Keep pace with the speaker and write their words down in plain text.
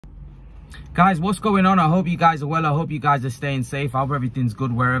Guys, what's going on? I hope you guys are well. I hope you guys are staying safe. I hope everything's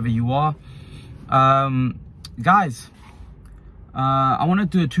good wherever you are. Guys, I want to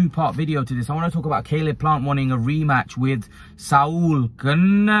do a two-part video to this. I want to talk about Caleb Plant wanting a rematch with Saul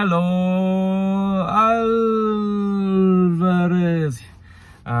Canelo Alvarez.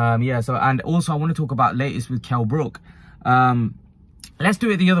 And also I want to talk about latest with Kell Brook. Let's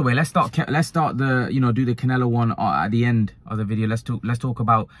do it the other way. Let's start the, do the Canelo one at the end of the video. Let's talk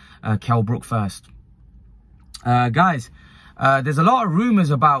about Kell Brook first. Guys, there's a lot of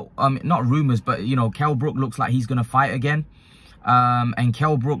rumors about, not rumors, but Kell Brook looks like he's gonna fight again. And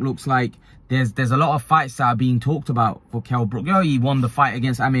Kell Brook looks like there's a lot of fights that are being talked about for Kell Brook. He won the fight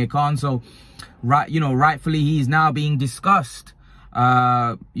against Amir Khan, so rightfully he's now being discussed.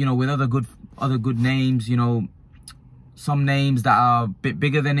 With other good names, some names that are a bit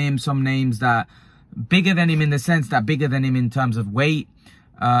bigger than him, some names that bigger than him in the sense that bigger than him in terms of weight.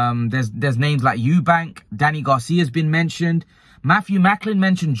 There's names like Eubank, Danny Garcia's been mentioned. Matthew Macklin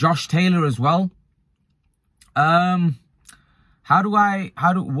mentioned Josh Taylor as well. What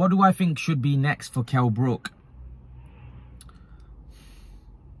do I think should be next for Kell Brook?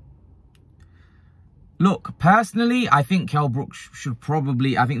 Look, personally, I think Kell Brook should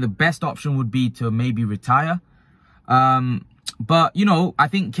probably, I think the best option would be to maybe retire. But I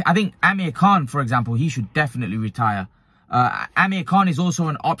think Amir Khan, for example, he should definitely retire. Amir Khan is also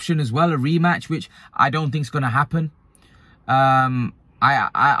an option as well, a rematch, which I don't think is going to happen.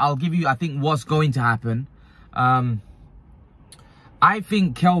 I'll give you, I think, what's going to happen. I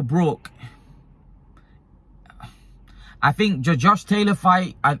think Kell Brook, I think Josh Taylor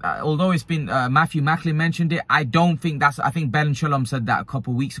fight, although it's been, Matthew Macklin mentioned it, I don't think that's, I think Ben Shalom said that a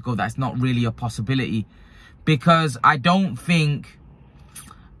couple of weeks ago, that's not really a possibility. Because I don't think,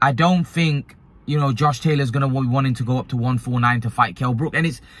 Josh Taylor's going to be wanting to go up to 149 to fight Kell Brook. And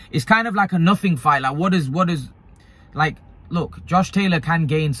it's kind of like a nothing fight. Like, look, Josh Taylor can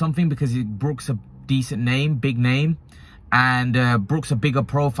gain something because Brook's a decent name, big name. And Brook's a bigger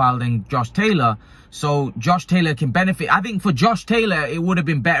profile than Josh Taylor. So Josh Taylor can benefit. I think for Josh Taylor, it would have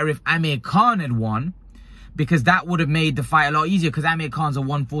been better if Amir Khan had won. Because that would have made the fight a lot easier. Because Amir Khan's a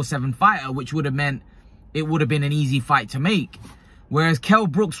 147 fighter, which would have meant it would have been an easy fight to make. Whereas Kell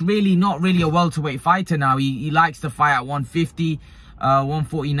Brook's not really a welterweight fighter now. He likes to fight at 150,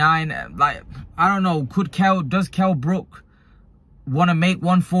 149. Like, I don't know. Does Kell Brook want to make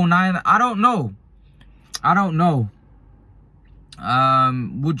 149? I don't know.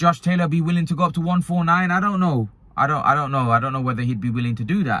 Would Josh Taylor be willing to go up to 149? I don't know. I don't know. I don't know whether he'd be willing to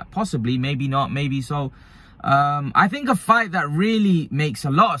do that. Possibly, maybe not, maybe so. I think a fight that really makes a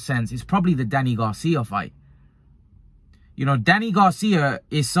lot of sense is probably the Danny Garcia fight. Danny Garcia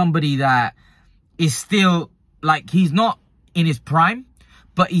is somebody that is still, like, he's not in his prime,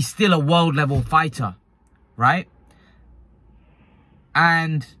 but he's still a world level fighter, right?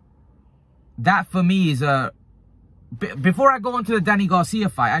 And that for me is a, before I go on to the Danny Garcia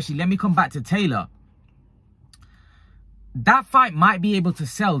fight, actually, let me come back to Taylor. That fight might be able to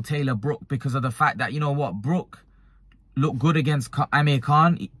sell Taylor Brook because of the fact that, Brook looked good against Amir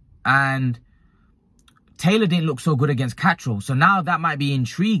Khan and Taylor didn't look so good against Cattrall. So now that might be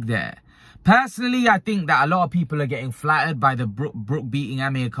intrigue there. Personally, I think that a lot of people are getting flattered by the Brook beating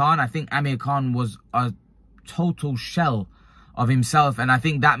Amir Khan. I think Amir Khan was a total shell of himself. And I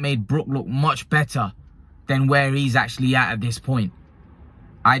think that made Brook look much better than where he's actually at this point.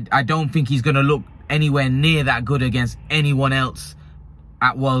 I don't think he's going to look anywhere near that good against anyone else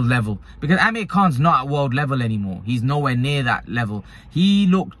at world level, because Amir Khan's not at world level anymore. He's nowhere near that level. He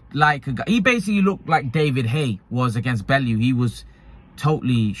looked like a guy, he basically looked like David Haye was against Bellew. He was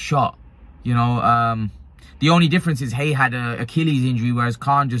totally shot. The only difference is Haye had an Achilles injury, whereas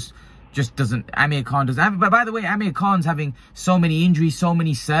Khan just doesn't. Amir Khan doesn't. But by the way, Amir Khan's having so many injuries, so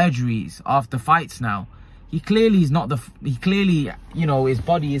many surgeries after fights now. He clearly is not he clearly, his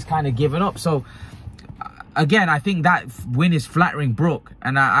body is kind of given up. So again, I think that win is flattering Brook.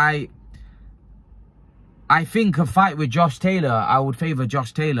 And I think a fight with Josh Taylor, I would favor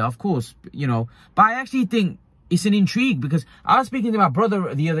Josh Taylor, of course, But I actually think it's an intrigue because I was speaking to my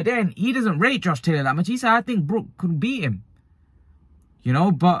brother the other day and he doesn't rate Josh Taylor that much. He said, I think Brook could beat him.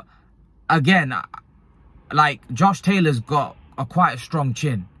 But again, like, Josh Taylor's got quite a strong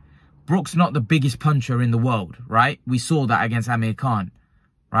chin. Brook's not the biggest puncher in the world, right? We saw that against Amir Khan,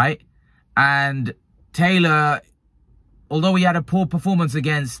 right? And Taylor, although he had a poor performance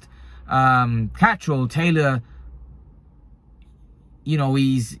against Cattrall, Taylor, you know,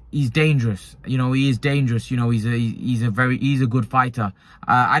 he's dangerous. You know, he is dangerous. You know, he's a good fighter.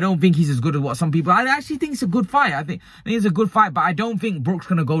 I don't think he's as good as what some people. I actually think it's a good fight. I think it's a good fight, but I don't think Brook's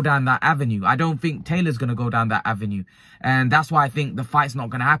gonna go down that avenue. I don't think Taylor's gonna go down that avenue, and that's why I think the fight's not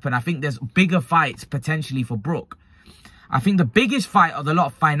gonna happen. I think there's bigger fights potentially for Brook. I think the biggest fight of the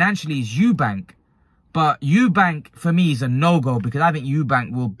lot financially is Eubank, but Eubank for me is a no-go because I think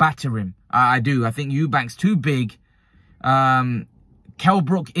Eubank will batter him. I do. I think Eubank's too big. Kell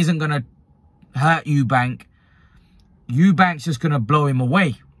Brook isn't going to hurt Eubank. Eubank's just going to blow him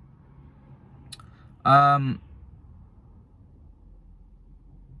away.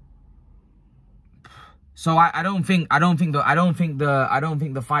 So I don't think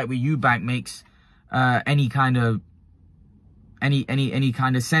the fight with Eubank makes any kind of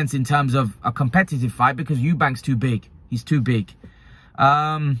sense in terms of a competitive fight because Eubank's too big. He's too big.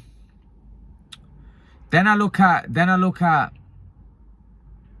 Then I look at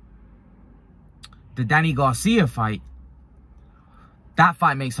the Danny Garcia fight. That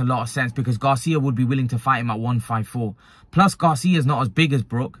fight makes a lot of sense because Garcia would be willing to fight him at 154. Plus, Garcia's not as big as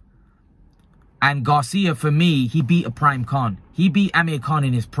Brook. And Garcia, for me, he beat a prime Khan. He beat Amir Khan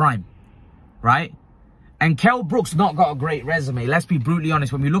in his prime, right? And Kell Brook's not got a great resume. Let's be brutally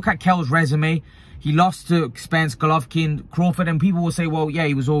honest. When we look at Kell's resume, he lost to Spence, Golovkin, Crawford, and people will say, well, yeah,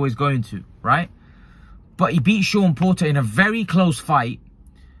 he was always going to, right? But he beat Sean Porter in a very close fight,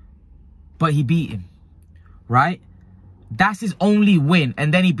 but he beat him, right? That's his only win.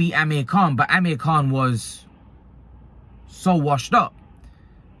 And then he beat Amir Khan, but Amir Khan was so washed up,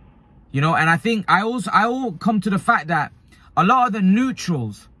 you know? And I think I will come to the fact that a lot of the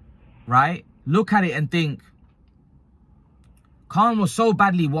neutrals, right, look at it and think Khan was so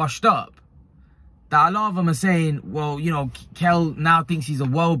badly washed up that a lot of them are saying, well, you know, Kell now thinks he's a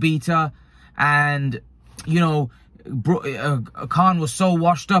world beater, and, you know, Khan was so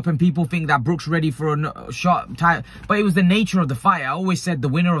washed up and people think that Brook's ready for a shot. But it was the nature of the fight. I always said the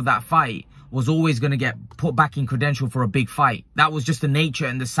winner of that fight was always going to get put back in credential for a big fight. That was just the nature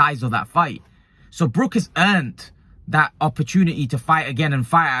and the size of that fight. So Brook has earned that opportunity to fight again and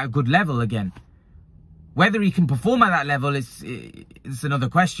fight at a good level again. Whether he can perform at that level is another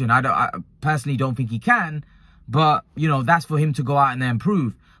question. I personally don't think he can, but you know, that's for him to go out and then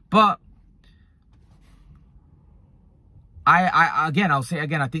prove. But I'll say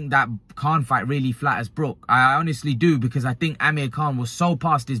again, I think that Khan fight really flatters Brook. I honestly do, because I think Amir Khan was so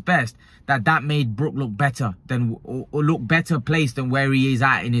past his best that made Brook look better than, or look better placed than where he is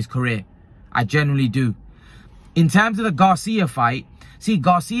at in his career. I generally do. In terms of the Garcia fight, see,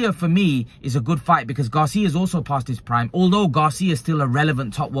 Garcia for me is a good fight because Garcia is also past his prime, although Garcia is still a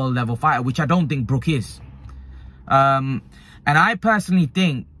relevant top world level fighter, which I don't think Brook is. And I personally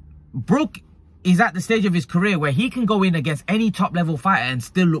think Brook is at the stage of his career where he can go in against any top level fighter and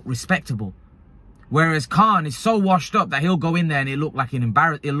still look respectable. Whereas Khan is so washed up that he'll go in there and it'll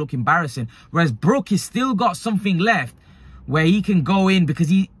look embarrassing. Whereas Brook has still got something left where he can go in,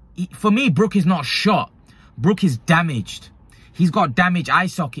 because for me, Brook is not shot. Brook is damaged. He's got damaged eye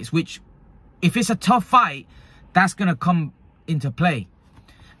sockets, which if it's a tough fight, that's going to come into play.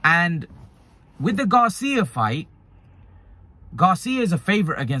 And with the Garcia fight, Garcia is a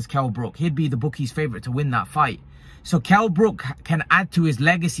favourite against Kell Brook. He'd be the bookie's favourite to win that fight. So Kell Brook can add to his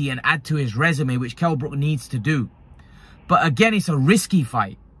legacy and add to his resume, which Kell Brook needs to do. But again, it's a risky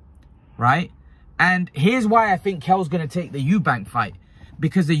fight, right? And here's why I think Kell's going to take the Eubank fight.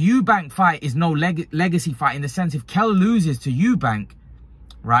 Because the Eubank fight is no legacy fight, in the sense if Kell loses to Eubank,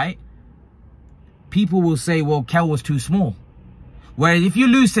 right, people will say, well, Kell was too small. Whereas if you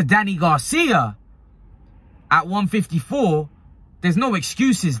lose to Danny Garcia at 154, there's no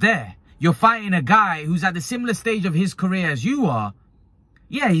excuses there. You're fighting a guy who's at the similar stage of his career as you are.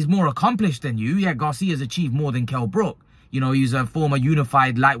 Yeah, he's more accomplished than you. Yeah, Garcia's achieved more than Kell Brook. You know, he's a former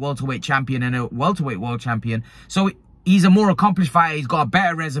unified light welterweight champion and a welterweight world champion. So he's a more accomplished fighter. He's got a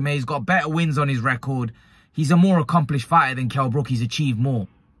better resume. He's got better wins on his record. He's a more accomplished fighter than Kell Brook. He's achieved more.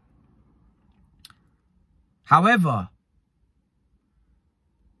 However,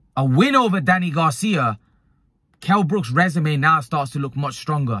 a win over Danny Garcia, Kell Brook's resume now starts to look much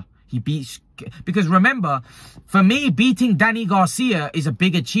stronger. He beats, because remember, for me, beating Danny Garcia is a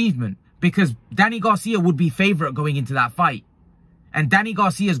big achievement, because Danny Garcia would be favourite going into that fight. And Danny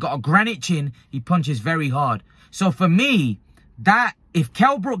Garcia's got a granite chin. He punches very hard. So for me, that if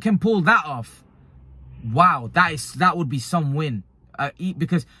Kell Brook can pull that off, wow, that would be some win.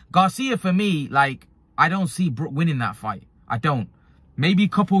 Because Garcia, for me, like, I don't see Brook winning that fight. I don't. Maybe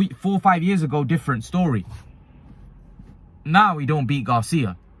 4 or 5 years ago, different story. Now he don't beat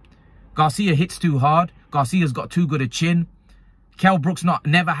Garcia. Garcia hits too hard. Garcia's got too good a chin. Kell Brook's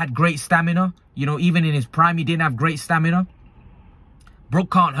never had great stamina. You know, even in his prime, he didn't have great stamina. Brook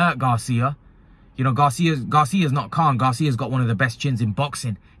can't hurt Garcia. You know, Garcia's not Khan. Garcia's got one of the best chins in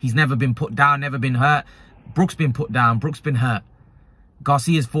boxing. He's never been put down, never been hurt. Brook's been put down. Brook's been hurt.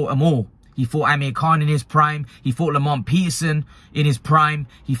 Garcia's fought them all. He fought Amir Khan in his prime. He fought Lamont Peterson in his prime.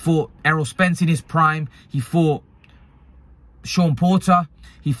 He fought Errol Spence in his prime. He fought Sean Porter.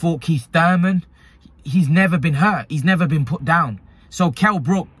 He fought Keith Thurman. He's never been hurt. He's never been put down. So Kell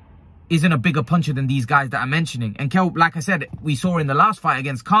Brook isn't a bigger puncher than these guys that I'm mentioning. And Kell, like I said, we saw in the last fight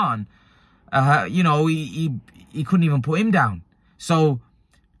against Khan, you know, he couldn't even put him down. So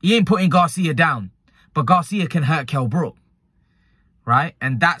he ain't putting Garcia down. But Garcia can hurt Kell Brook. Right?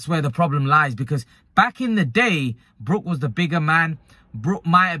 And that's where the problem lies. Because back in the day, Brook was the bigger man. Brook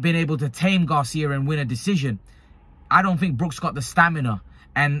might have been able to tame Garcia and win a decision. I don't think Brook's got the stamina.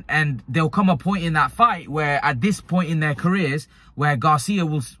 And there'll come a point in that fight where, at this point in their careers, where Garcia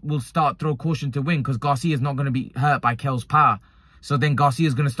will start throw caution to win, because Garcia's not going to be hurt by Kell's power. So then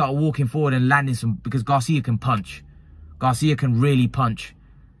Garcia's going to start walking forward and landing some, because Garcia can punch. Garcia can really punch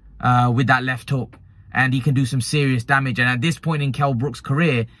with that left hook. And he can do some serious damage. And at this point in Kell Brook's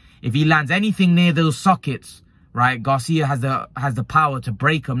career, if he lands anything near those sockets, right, Garcia has the power to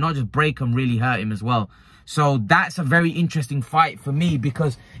break him, not just break him, really hurt him as well. So that's a very interesting fight for me,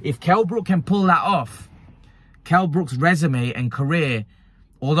 because if Kell Brook can pull that off, Kell Brook's resume and career,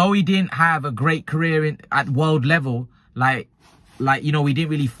 although he didn't have a great career at world level, like you know, he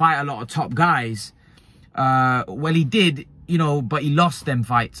didn't really fight a lot of top guys. Well, he did, you know, but he lost them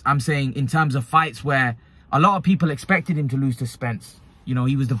fights. I'm saying in terms of fights where a lot of people expected him to lose to Spence. You know,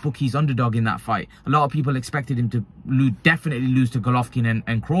 he was the bookies' underdog in that fight. A lot of people expected him to definitely lose to Golovkin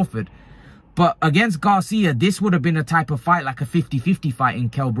and Crawford. But against Garcia, this would have been a type of fight like a 50-50 fight in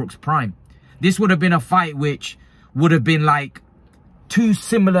Kell Brook's prime. This would have been a fight which would have been like two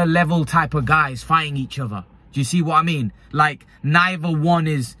similar level type of guys fighting each other. Do you see what I mean? Like, neither one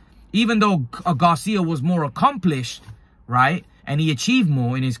is... Even though Garcia was more accomplished, right, and he achieved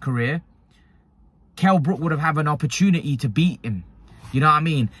more in his career, Kell Brook would have had an opportunity to beat him. You know what I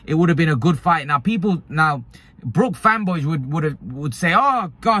mean? It would have been a good fight. Now, Brook fanboys would say,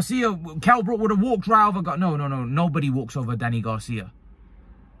 oh, Kell Brook would have walked right over... No. Nobody walks over Danny Garcia.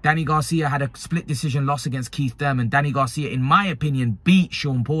 Danny Garcia had a split decision loss against Keith Thurman. Danny Garcia, in my opinion, beat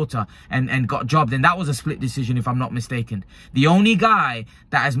Sean Porter and got jobbed. And that was a split decision, if I'm not mistaken. The only guy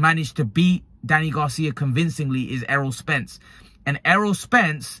that has managed to beat Danny Garcia convincingly is Errol Spence. And Errol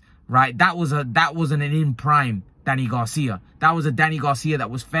Spence, right, that wasn't an in-prime Danny Garcia. That was a Danny Garcia that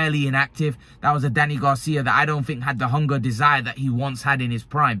was fairly inactive. That was a Danny Garcia that I don't think had the hunger, desire that he once had in his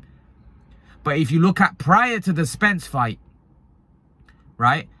prime. But if you look at prior to the Spence fight,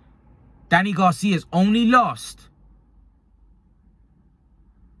 right, Danny Garcia's only lost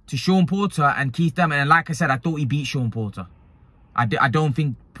to Sean Porter and Keith Thurman. And like I said, I thought he beat Sean Porter. I don't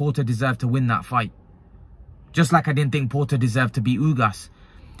think Porter deserved to win that fight. Just like I didn't think Porter deserved to beat Ugas.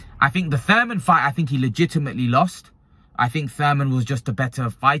 I think the Thurman fight, I think he legitimately lost. I think Thurman was just a better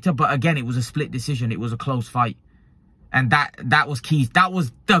fighter. But again, it was a split decision. It was a close fight. And that was Keith. That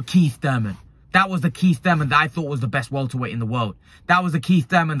was the Keith Thurman. That was the Keith Thurman that I thought was the best welterweight in the world. That was the Keith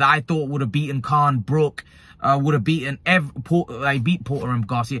Thurman that I thought would have beaten Khan, Brook, would have beaten beat Porter and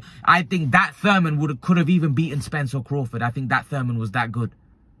Garcia. I think that Thurman could have even beaten Spence or Crawford. I think that Thurman was that good.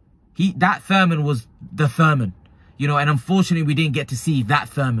 That Thurman was the Thurman. You know, and unfortunately we didn't get to see that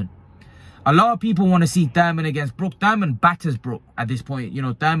Thurman. A lot of people want to see Thurman against Brook. Thurman batters Brook at this point. You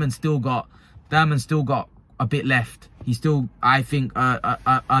know, Thurman's still got a bit left. He's still, I think,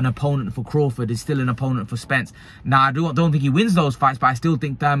 an opponent for Crawford. Is still an opponent for Spence. Now, I don't think he wins those fights, but I still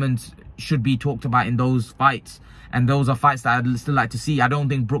think Thurman should be talked about in those fights. And those are fights that I'd still like to see. I don't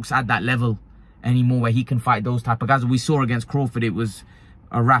think Brook's at that level anymore where he can fight those type of guys. We saw against Crawford, it was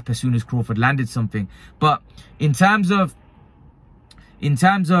a wrap as soon as Crawford landed something. But in terms of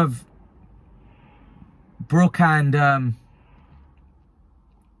Brook and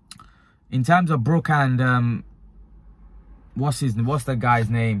what's the guy's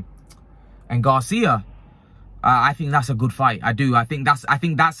name, and Garcia, I think that's a good fight. I do. I think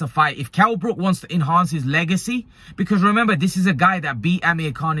that's a fight. If Kell Brook wants to enhance his legacy, because remember, this is a guy that beat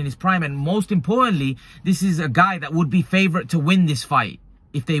Amir Khan in his prime, and most importantly, this is a guy that would be favorite to win this fight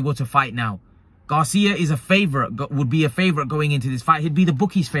if they were to fight now. Garcia is a favorite, would be a favorite going into this fight. He'd be the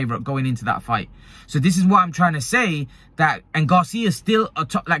bookie's favorite going into that fight. So this is what I'm trying to say, that, and Garcia's still a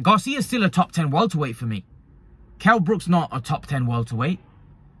top 10 welterweight for me. Kell Brook's not a top 10 welterweight.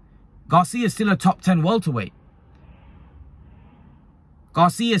 Garcia's still a top 10 welterweight.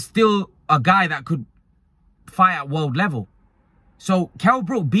 Garcia's still a guy that could fight at world level. So Kell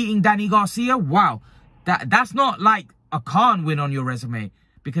Brook beating Danny Garcia, wow. That's not like a Khan win on your resume.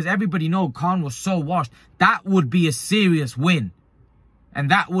 Because everybody knows Khan was so washed. That would be a serious win.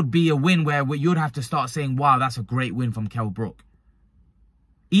 And that would be a win where you'd have to start saying, wow, that's a great win from Kell Brook.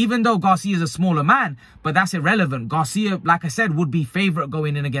 Even though Garcia is a smaller man, but that's irrelevant. Garcia, like I said, would be favorite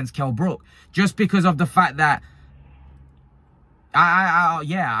going in against Kell Brook. Just because of the fact that,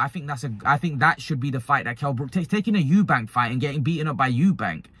 I think that should be the fight that Kell Brook takes. Taking a Eubank fight and getting beaten up by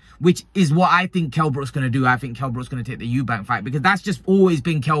Eubank, which is what I think Kell Brook's going to do. I think Kell Brook's going to take the Eubank fight because that's just always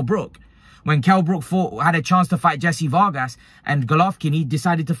been Kell Brook. When Kell Brook had a chance to fight Jesse Vargas and Golovkin, he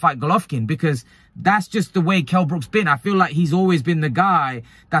decided to fight Golovkin because that's just the way Kell Brook's been. I feel like he's always been the guy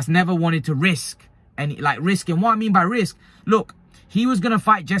that's never wanted to risk. And like risk, and what I mean by risk, look, he was going to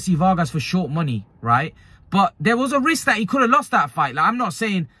fight Jesse Vargas for short money, right? But there was a risk that he could have lost that fight. Like, I'm not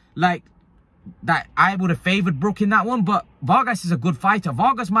saying like that I would have favored Brook in that one, but Vargas is a good fighter.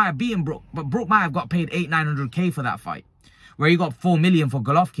 Vargas might have beaten Brook, but Brook might have got paid 800-900K for that fight, where he got 4 million for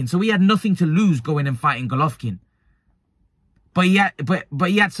Golovkin. So he had nothing to lose going and fighting Golovkin. But he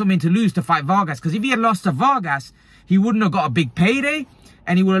had something to lose to fight Vargas. Because if he had lost to Vargas, he wouldn't have got a big payday.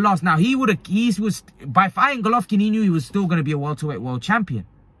 And he would have lost. Now, by fighting Golovkin, he knew he was still going to be a welterweight world champion.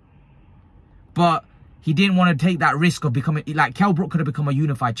 But he didn't want to take that risk of becoming, like Kell Brook could have become a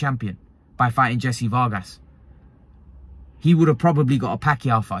unified champion by fighting Jesse Vargas. He would have probably got a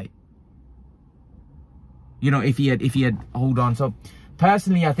Pacquiao fight. You know, if he had, hold on. So,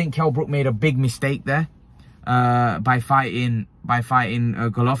 personally, I think Kell Brook made a big mistake there by fighting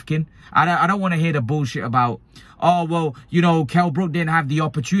Golovkin. I don't want to hear the bullshit about, oh, well, you know, Kell Brook didn't have the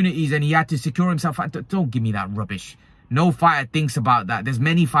opportunities and he had to secure himself. Don't give me that rubbish. No fighter thinks about that. There's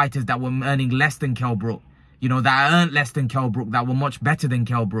many fighters that were earning less than Kell Brook. You know, that earned less than Kell Brook, that were much better than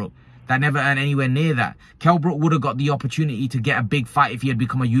Kell Brook, that never earned anywhere near that. Kell Brook would have got the opportunity to get a big fight if he had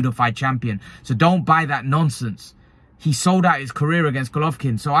become a unified champion. So don't buy that nonsense. He sold out his career against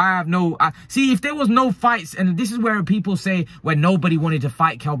Golovkin. So I have no... see, if there was no fights, and this is where people say when nobody wanted to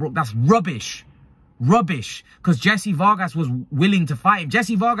fight Kell Brook, that's rubbish. Rubbish. Because Jesse Vargas was willing to fight him.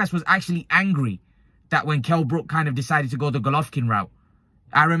 Jesse Vargas was actually angry that when Kell Brook kind of decided to go the Golovkin route.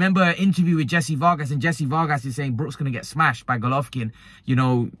 I remember an interview with Jesse Vargas, and Jesse Vargas is saying Brook's going to get smashed by Golovkin. You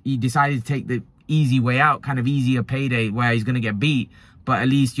know, he decided to take the easy way out, kind of easier payday where he's going to get beat. But at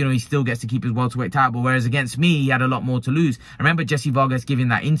least, you know, he still gets to keep his welterweight title. Whereas against me, he had a lot more to lose. I remember Jesse Vargas giving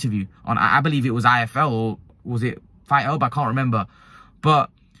that interview on, I believe it was IFL, or was it Fight Hub? I can't remember.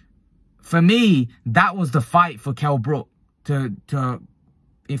 But for me, that was the fight for Kell Brook to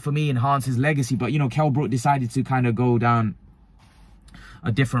for me, enhance his legacy. But, you know, Kell Brook decided to kind of go down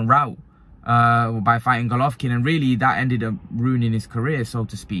a different route by fighting Golovkin. And really, that ended up ruining his career, so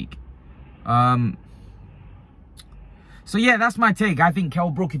to speak. So yeah, that's my take. I think Kell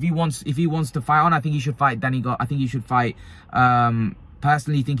Brook, if he wants to fight on, I think he should fight Danny. I think he should fight.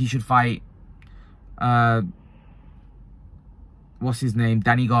 Personally, think he should fight. What's his name?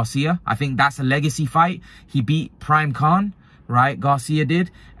 Danny Garcia. I think that's a legacy fight. He beat Prime Khan, right? Garcia did,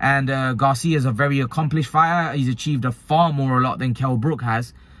 and Garcia is a very accomplished fighter. He's achieved a lot than Kell Brook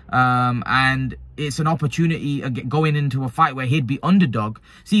has. And it's an opportunity going into a fight where he'd be underdog.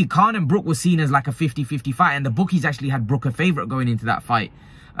 See, Khan and Brook was seen as like a 50-50 fight, and the bookies actually had Brook a favorite going into that fight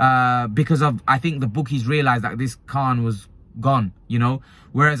because of, I think the bookies realized that this Khan was gone, you know.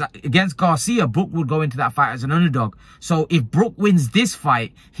 Whereas against Garcia, Brook would go into that fight as an underdog. So if Brook wins this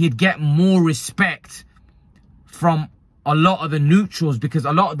fight, he'd get more respect from a lot of the neutrals, because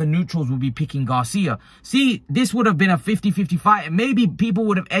a lot of the neutrals will be picking Garcia. See, this would have been a 50-50 fight, and maybe people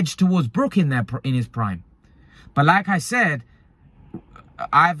would have edged towards Brook in his prime. But like I said,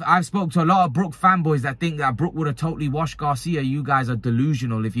 I've spoke to a lot of Brook fanboys that think that Brook would have totally washed Garcia. You guys are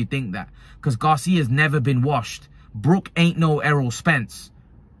delusional if you think that, because Garcia's never been washed. Brook ain't no Errol Spence,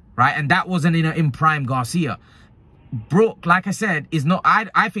 right? And that wasn't in prime Garcia. Brook, like I said, is not...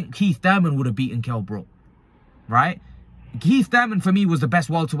 I think Keith Thurman would have beaten Kell Brook, right? Keith Thurman, for me, was the best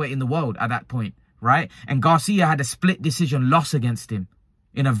welterweight in the world at that point, right? And Garcia had a split decision loss against him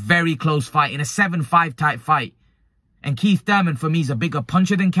in a very close fight, in a 7-5 type fight. And Keith Thurman, for me, is a bigger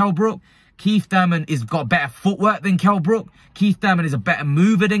puncher than Kell Brook. Keith Thurman has got better footwork than Kell Brook. Keith Thurman is a better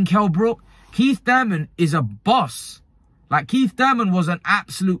mover than Kell Brook. Keith Thurman is a boss. Like, Keith Thurman was an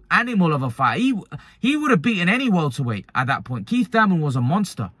absolute animal of a fight. He would have beaten any welterweight at that point. Keith Thurman was a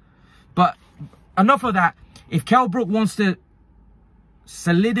monster. But enough of that. If Kell Brook wants to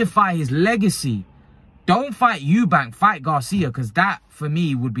solidify his legacy, don't fight Eubank, fight Garcia, because that, for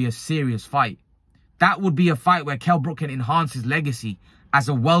me, would be a serious fight. That would be a fight where Kell Brook can enhance his legacy as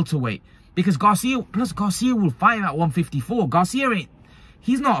a welterweight. Because Garcia will fight him at 154.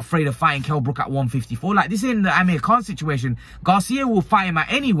 He's not afraid of fighting Kell Brook at 154. Like, this isn't the Amir Khan situation. Garcia will fight him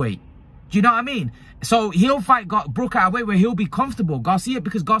at any weight. Do you know what I mean? So he'll fight Brook at a weight where he'll be comfortable.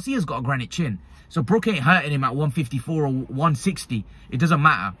 Because Garcia's got a granite chin. So Brook ain't hurting him at 154 or 160. It doesn't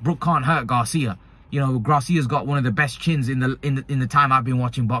matter. Brook can't hurt Garcia. You know, Garcia's got one of the best chins in the time I've been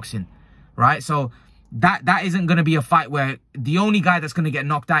watching boxing. Right? So that isn't going to be a fight where the only guy that's going to get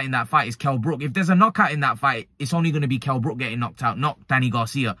knocked out in that fight is Kell Brook. If there's a knockout in that fight, it's only going to be Kell Brook getting knocked out, not Danny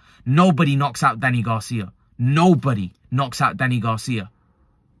Garcia. Nobody knocks out Danny Garcia. Nobody knocks out Danny Garcia.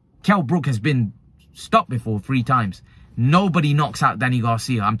 Kell Brook has been stopped before 3 times. Nobody knocks out Danny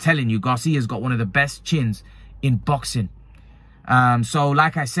Garcia. I'm telling you, Garcia's got one of the best chins in boxing. So,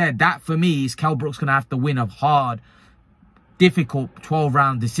 like I said, that for me is Kell Brook's going to have to win a hard, difficult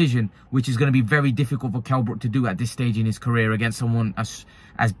 12-round decision, which is going to be very difficult for Kell Brook to do at this stage in his career against someone as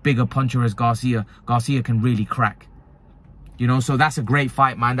big a puncher as Garcia. Garcia can really crack. You know, so that's a great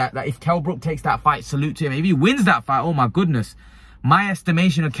fight, man. That if Kell Brook takes that fight, salute to him. If he wins that fight, oh my goodness. My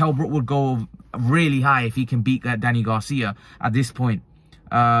estimation of Kell Brook would go really high if he can beat Danny Garcia at this point.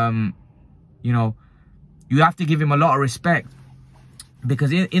 You know, you have to give him a lot of respect.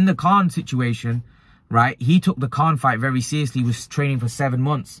 Because in the Khan situation, right, he took the Khan fight very seriously. He was training for 7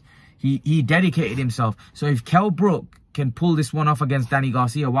 months. He dedicated himself. So if Kell Brook can pull this one off against Danny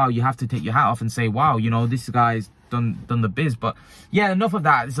Garcia, wow, you have to take your hat off and say, wow, you know, this guy's done the biz. But yeah, enough of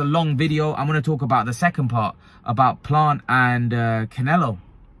that. It's a long video. I'm going to talk about the second part, about Plant and Canelo.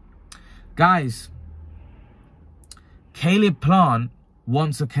 Guys, Caleb Plant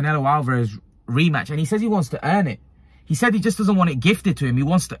wants a Canelo Alvarez rematch, and he says he wants to earn it. He said he just doesn't want it gifted to him. He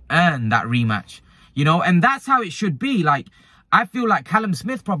wants to earn that rematch, you know, and that's how it should be. Like, I feel like Callum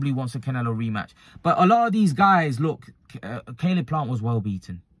Smith probably wants a Canelo rematch, but a lot of these guys, look, Caleb Plant was well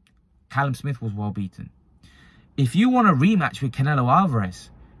beaten. Callum Smith was well beaten. If you want a rematch with Canelo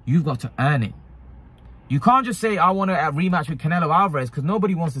Alvarez, you've got to earn it. You can't just say, I want a rematch with Canelo Alvarez, because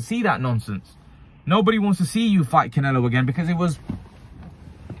nobody wants to see that nonsense. Nobody wants to see you fight Canelo again, because it was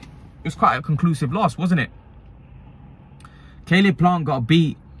quite a conclusive loss, wasn't it? Caleb Plant got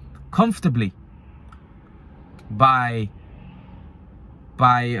beat comfortably by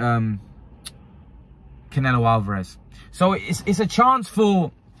Canelo Alvarez. So it's a chance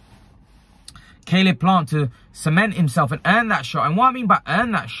for Caleb Plant to cement himself and earn that shot. And what I mean by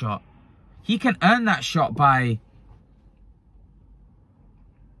earn that shot, he can earn that shot by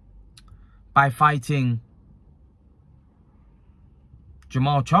fighting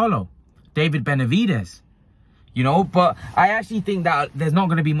Jamal Charlo, David Benavidez. You know, but I actually think that there's not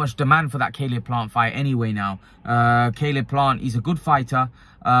going to be much demand for that Caleb Plant fight anyway now. Caleb Plant, he's a good fighter,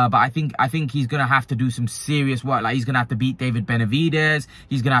 but I think he's going to have to do some serious work. Like, he's going to have to beat David Benavidez.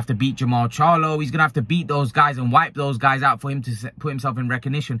 He's going to have to beat Jamal Charlo. He's going to have to beat those guys and wipe those guys out for him to put himself in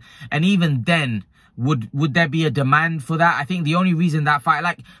recognition. And even then, would there be a demand for that? I think the only reason that fight,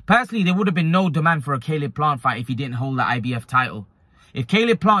 like, personally, there would have been no demand for a Caleb Plant fight if he didn't hold the IBF title. If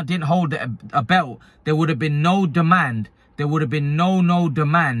Caleb Plant didn't hold a belt, there would have been no demand. There would have been no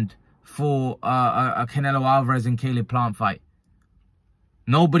demand for a Canelo Alvarez and Caleb Plant fight.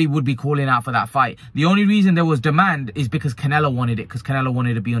 Nobody would be calling out for that fight. The only reason there was demand is because Canelo wanted it, because Canelo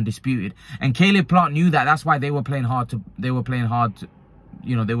wanted to be undisputed. And Caleb Plant knew that. That's why they were playing hard they were playing hard,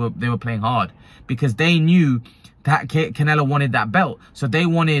 because they knew that Canelo wanted that belt. So they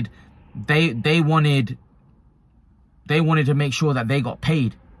wanted to make sure that they got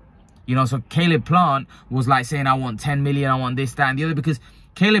paid. You know, so Caleb Plant was like saying, I want 10 million, I want this, that, and the other, because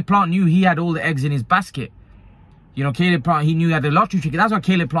Caleb Plant knew he had all the eggs in his basket. You know, Caleb Plant, he knew he had the lottery ticket. That's why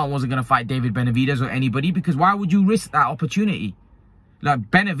Caleb Plant wasn't going to fight David Benavidez or anybody, because why would you risk that opportunity? Like,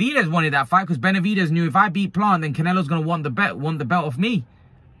 Benavidez wanted that fight because Benavidez knew if I beat Plant, then Canelo's going to want the belt off me.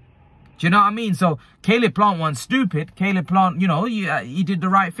 Do you know what I mean? So Caleb Plant wasn't stupid. Caleb Plant, you know, he did the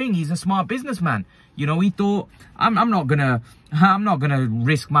right thing. He's a smart businessman. You know, he thought, I'm not gonna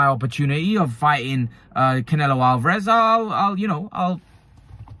risk my opportunity of fighting Canelo Alvarez.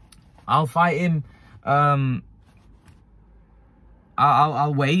 I'll fight him.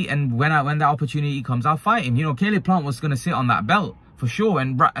 I'll wait, and when that opportunity comes, I'll fight him. You know, Caleb Plant was gonna sit on that belt for sure,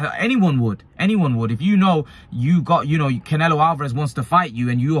 and anyone would. If you know Canelo Alvarez wants to fight you,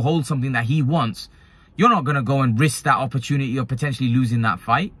 and you hold something that he wants, you're not gonna go and risk that opportunity of potentially losing that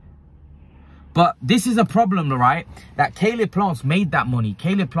fight. But this is a problem, right? That Caleb Plant's made that money.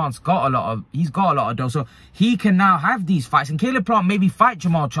 Caleb Plant's got a lot of dough. So he can now have these fights. And Caleb Plant maybe fight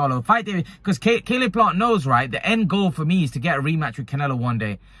Jamal Charlo, fight David. Because Caleb Plant knows, right? The end goal for me is to get a rematch with Canelo one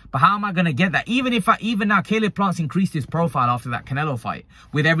day. But how am I going to get that? Even now, Caleb Plant's increased his profile after that Canelo fight.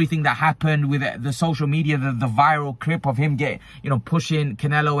 With everything that happened, with the social media, the viral clip of him pushing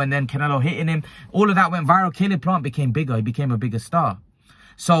Canelo and then Canelo hitting him. All of that went viral. Caleb Plant became bigger. He became a bigger star.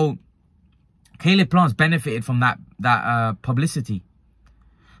 So Caleb Plant's benefited from that publicity.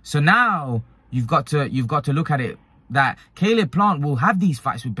 So now you've got to look at it that Caleb Plant will have these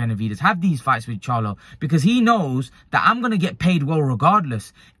fights with Benavidez, have these fights with Charlo, because he knows that I'm going to get paid well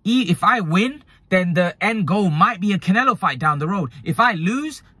regardless. If I win, then the end goal might be a Canelo fight down the road. If I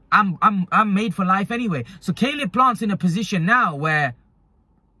lose, I'm made for life anyway. So Caleb Plant's in a position now where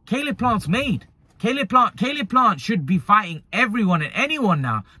Caleb Plant's made. Caleb Plant should be fighting everyone and anyone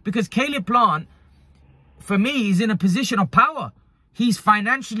now, because Caleb Plant, for me, is in a position of power. He's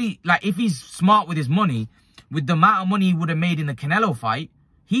financially, like, if he's smart with his money, with the amount of money he would have made in the Canelo fight,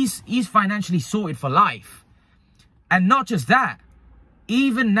 he's financially sorted for life. And not just that,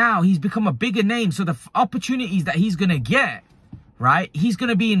 even now he's become a bigger name. So the opportunities that he's going to get, right, he's going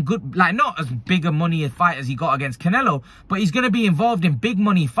to be in good, like, not as big a money a fight as he got against Canelo, but he's going to be involved in big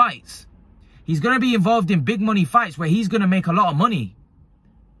money fights. He's going to be involved in big money fights where he's going to make a lot of money.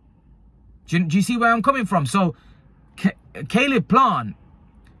 Do you see where I'm coming from? So Caleb Plant,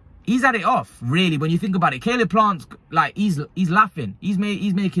 he's had it off, really, when you think about it. Caleb Plant's, like, he's laughing. He's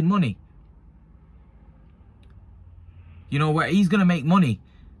making money. You know, where he's going to make money.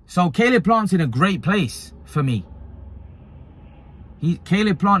 So Caleb Plant's in a great place for me.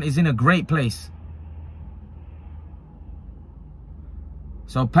 Caleb Plant is in a great place.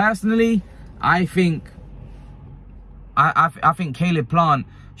 So personally, I think Caleb Plant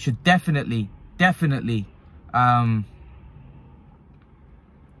should definitely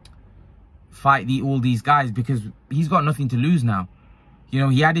fight all these guys, because he's got nothing to lose now. You know,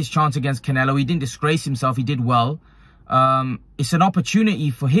 he had his chance against Canelo. He didn't disgrace himself. He did well. It's an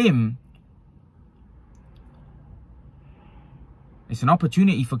opportunity for him. It's an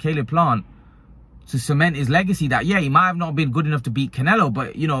opportunity for Caleb Plant to cement his legacy that, yeah, he might have not been good enough to beat Canelo,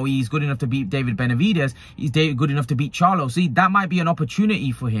 but, you know, he's good enough to beat David Benavidez. He's good enough to beat Charlo. See, that might be an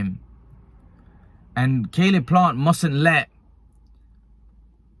opportunity for him. And Caleb Plant mustn't let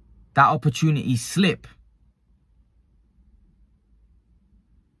that opportunity slip.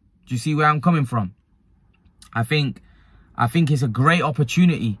 Do you see where I'm coming from? I think it's a great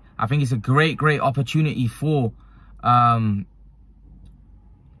opportunity. I think it's a great opportunity for Caleb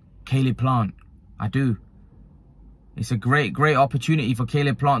Plant. I do. It's a great opportunity for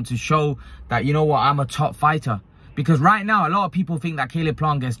Caleb Plant to show that, you know what, I'm a top fighter. Because right now, a lot of people think that Caleb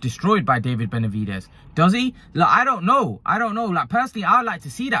Plant gets destroyed by David Benavidez. Does he? Like, I don't know. Like, personally, I'd like to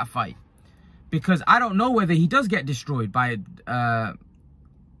see that fight. Because I don't know whether he does get destroyed by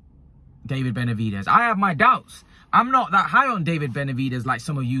David Benavidez. I have my doubts. I'm not that high on David Benavidez like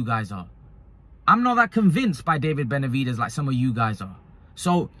some of you guys are. I'm not that convinced by David Benavidez like some of you guys are.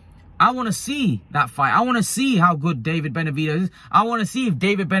 So I want to see that fight. I want to see how good David Benavidez is. I want to see if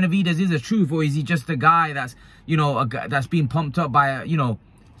David Benavidez is the truth, or is he just a guy that's, you know, that's being pumped up by, you know,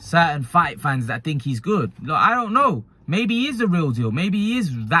 certain fight fans that think he's good. Look, I don't know. Maybe he is the real deal. Maybe he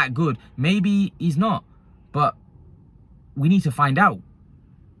is that good. Maybe he's not. But we need to find out.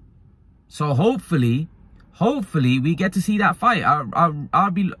 So hopefully we get to see that fight. I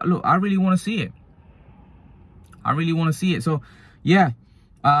really want to see it. I really want to see it. So yeah.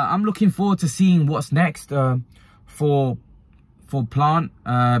 I'm looking forward to seeing what's next for Plant,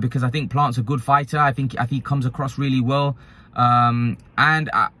 because I think Plant's a good fighter. I think he comes across really well, and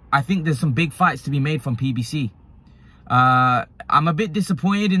I think there's some big fights to be made from PBC. I'm a bit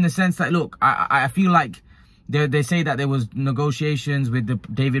disappointed in the sense that, look, I feel like they say that there was negotiations with the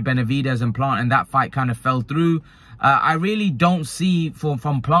David Benavidez and Plant, and that fight kind of fell through. I really don't see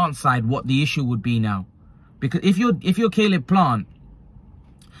from Plant's side what the issue would be now, because if you're Caleb Plant,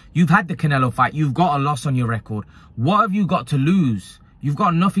 you've had the Canelo fight. You've got a loss on your record. What have you got to lose? You've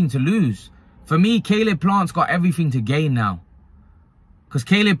got nothing to lose. For me, Caleb Plant's got everything to gain now. Because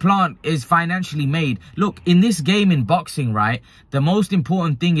Caleb Plant is financially made. Look, in this game in boxing, right, the most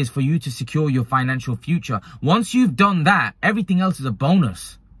important thing is for you to secure your financial future. Once you've done that, everything else is a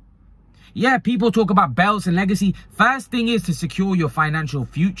bonus. Yeah, people talk about belts and legacy. First thing is to secure your financial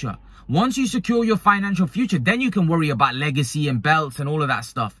future. Once you secure your financial future, then you can worry about legacy and belts and all of that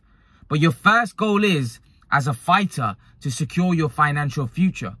stuff. But your first goal is, as a fighter, to secure your financial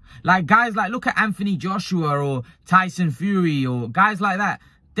future. Like guys like, look at Anthony Joshua or Tyson Fury or guys like that.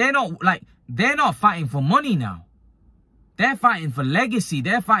 They're not, like, they're not fighting for money now. They're fighting for legacy.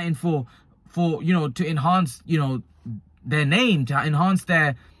 They're fighting for you know, to enhance, you know, their name, to enhance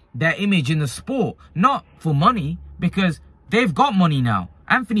their image in the sport, not for money, because they've got money now.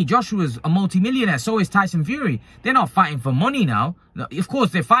 Anthony Joshua's a multi-millionaire, so is Tyson Fury. They're not fighting for money now. Of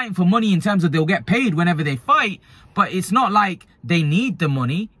course, they're fighting for money in terms of they'll get paid whenever they fight, but it's not like they need the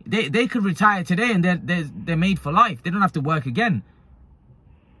money. They could retire today and they're made for life. They don't have to work again.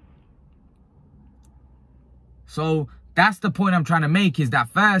 So that's the point I'm trying to make, is that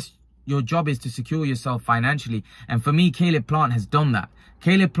first, your job is to secure yourself financially. And for me, Caleb Plant has done that.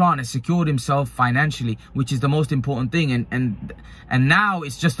 Caleb Plant has secured himself financially, which is the most important thing. And now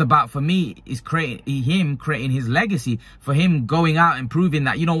it's just about, for me, is him creating his legacy, for him going out and proving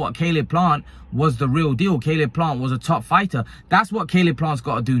that, you know what, Caleb Plant was the real deal. Caleb Plant was a top fighter. That's what Caleb Plant's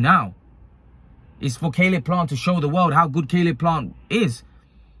got to do now. It's for Caleb Plant to show the world how good Caleb Plant is.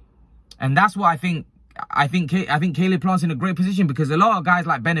 And that's what I think Caleb Plant's in a great position, because a lot of guys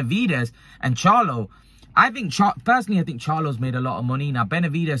like Benavidez and Charlo, personally I think Charlo's made a lot of money. Now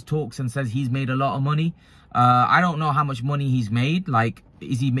Benavidez talks and says he's made a lot of money. I don't know how much money he's made. Like,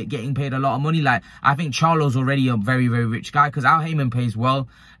 is he getting paid a lot of money? Like, I think Charlo's already a very, very rich guy, because Al Heyman pays well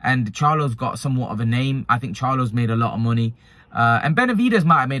and Charlo's got somewhat of a name. I think Charlo's made a lot of money. And Benavidez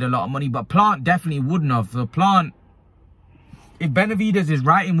might have made a lot of money, but Plant definitely wouldn't have. So Plant, if Benavidez is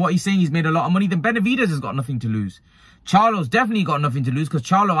right in what he's saying, he's made a lot of money, then Benavidez has got nothing to lose. Charlo's definitely got nothing to lose, because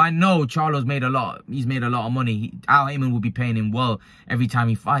Charlo, I know Charlo's made a lot. He's made a lot of money. Al Heyman will be paying him well every time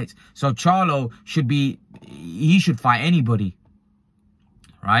he fights. So Charlo he should fight anybody,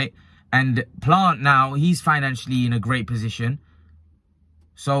 right? And Plant now, he's financially in a great position.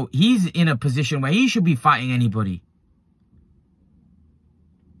 So he's in a position where he should be fighting anybody.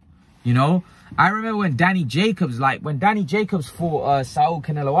 You know? I remember when Danny Jacobs fought Saul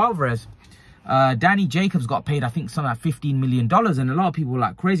Canelo Alvarez, Danny Jacobs got paid, I think, something like $15 million. And a lot of people were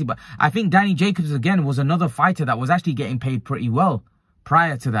like crazy. But I think Danny Jacobs, again, was another fighter that was actually getting paid pretty well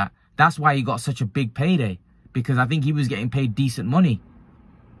prior to that. That's why he got such a big payday, because I think he was getting paid decent money.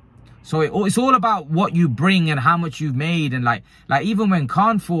 So it's all about what you bring and how much you've made. And like even when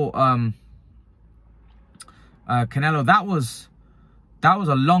Khan fought Canelo, that was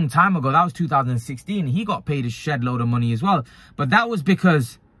a long time ago. That was 2016. He got paid a shed load of money as well. But that was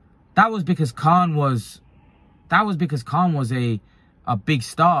because Khan was a big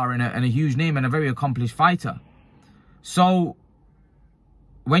star and a huge name and a very accomplished fighter. So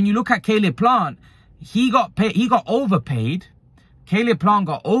when you look at Caleb Plant, he got overpaid. Caleb Plant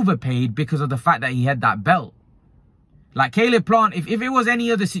got overpaid because of the fact that he had that belt. Like Caleb Plant, if it was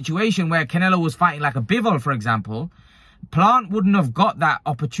any other situation where Canelo was fighting like a Bivol, for example, Plant wouldn't have got that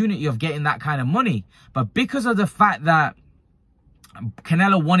opportunity of getting that kind of money. But because of the fact that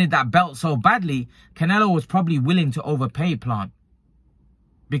Canelo wanted that belt so badly, Canelo was probably willing to overpay Plant,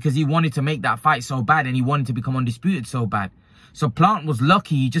 because he wanted to make that fight so bad and he wanted to become undisputed so bad. So Plant was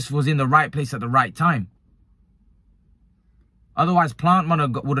lucky, he just was in the right place at the right time. Otherwise, Plant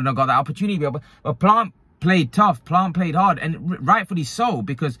wouldn't have got that opportunity. But Plant played tough, Plant played hard, and rightfully so,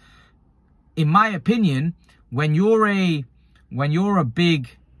 because in my opinion, when you're in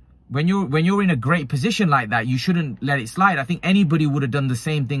a great position like that, you shouldn't let it slide. I think anybody would have done the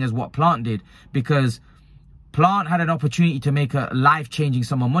same thing as what Plant did, because Plant had an opportunity to make a life-changing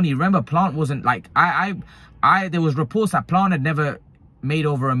sum of money. Remember, Plant wasn't like, there was reports that Plant had never made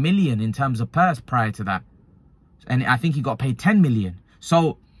over $1 million in terms of purse prior to that. And I think he got paid 10 million.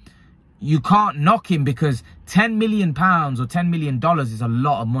 So you can't knock him, because 10 million pounds or $10 million is a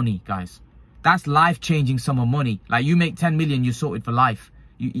lot of money, guys. That's life-changing sum of money. Like, you make 10 million, you're sorted for life.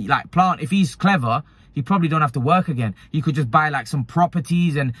 Like Plant, if he's clever, he probably don't have to work again. He could just buy like some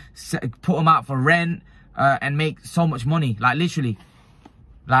properties and put them out for rent and make so much money. Like, literally.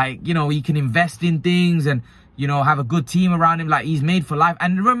 Like, you know, he can invest in things and, you know, have a good team around him. Like, he's made for life.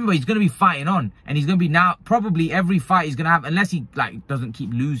 And remember, he's going to be fighting on. And he's going to be now, probably every fight he's going to have, unless he, like, doesn't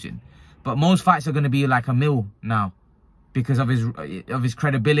keep losing. But most fights are going to be like a mil now, because of his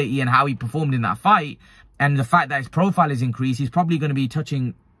credibility and how he performed in that fight. And the fact that his profile is increased, he's probably going to be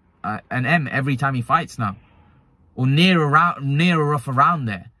touching an M every time he fights now. Or near rough around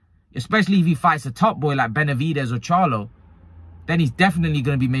there. Especially if he fights a top boy like Benavidez or Charlo. Then he's definitely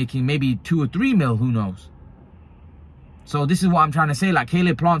going to be making maybe 2 or 3 mil, who knows. So this is what I'm trying to say. Like,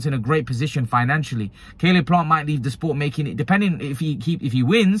 Caleb Plant's in a great position financially. Caleb Plant might leave the sport making it, depending if he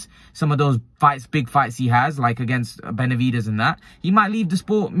wins some of those fights, big fights he has, like against Benavidez and that, he might leave the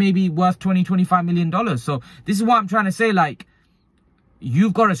sport maybe worth $20-25 million. So this is what I'm trying to say. Like,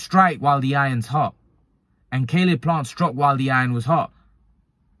 you've got to strike while the iron's hot. And Caleb Plant struck while the iron was hot.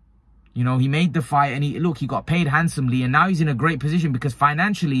 You know, he made the fight and he got paid handsomely, and now he's in a great position because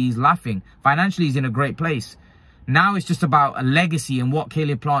financially he's laughing. Financially he's in a great place. Now it's just about a legacy and what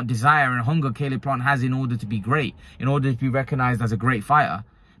Caleb Plant desire and hunger Caleb Plant has in order to be great, in order to be recognized as a great fighter.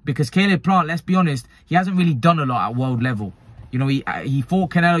 Because Caleb Plant, let's be honest, he hasn't really done a lot at world level. You know, he fought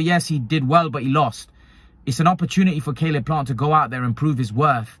Canelo. Yes, he did well, but he lost. It's an opportunity for Caleb Plant to go out there and prove his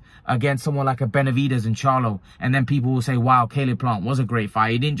worth against someone like a Benavidez and Charlo. And then people will say, wow, Caleb Plant was a great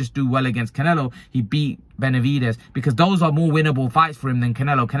fight. He didn't just do well against Canelo. He beat Benavidez, because those are more winnable fights for him than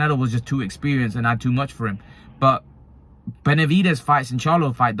Canelo. Canelo was just too experienced and had too much for him. But Benavidez fights and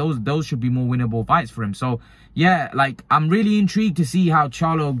Charlo fight, those should be more winnable fights for him. So yeah, like, I'm really intrigued to see how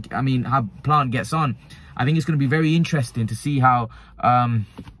how Plant gets on. I think it's going to be very interesting to see how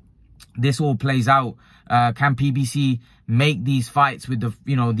this all plays out. Can PBC make these fights with the,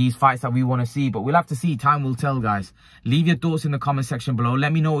 these fights that we want to see? But we'll have to see. Time will tell, guys. Leave your thoughts in the comment section below.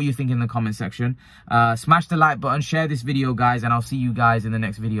 Let me know what you think in the comment section. Smash the like button, share this video, guys, and I'll see you guys in the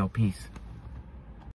next video. Peace.